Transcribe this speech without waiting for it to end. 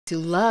to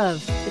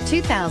love the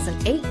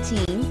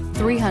 2018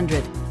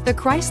 300. The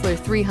Chrysler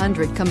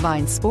 300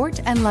 combines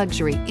sport and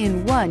luxury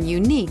in one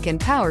unique and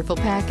powerful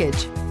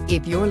package.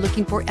 If you're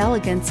looking for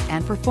elegance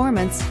and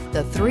performance,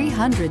 the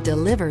 300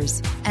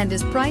 delivers and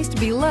is priced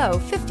below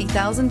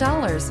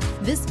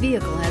 $50,000. This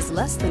vehicle has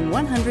less than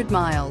 100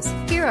 miles.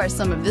 Here are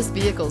some of this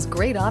vehicle's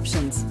great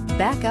options: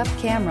 backup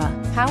camera,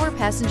 power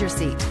passenger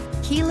seat,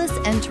 keyless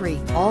entry,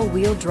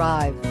 all-wheel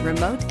drive,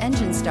 remote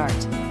engine start,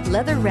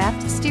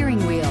 leather-wrapped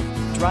steering wheel,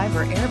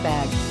 driver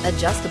airbag,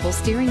 adjustable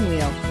steering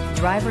wheel,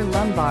 driver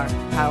lumbar,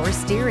 power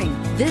steering.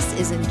 This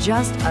isn't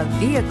just a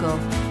vehicle,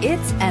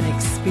 it's an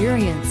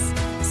experience.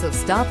 So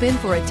stop in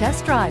for a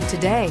test drive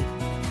today.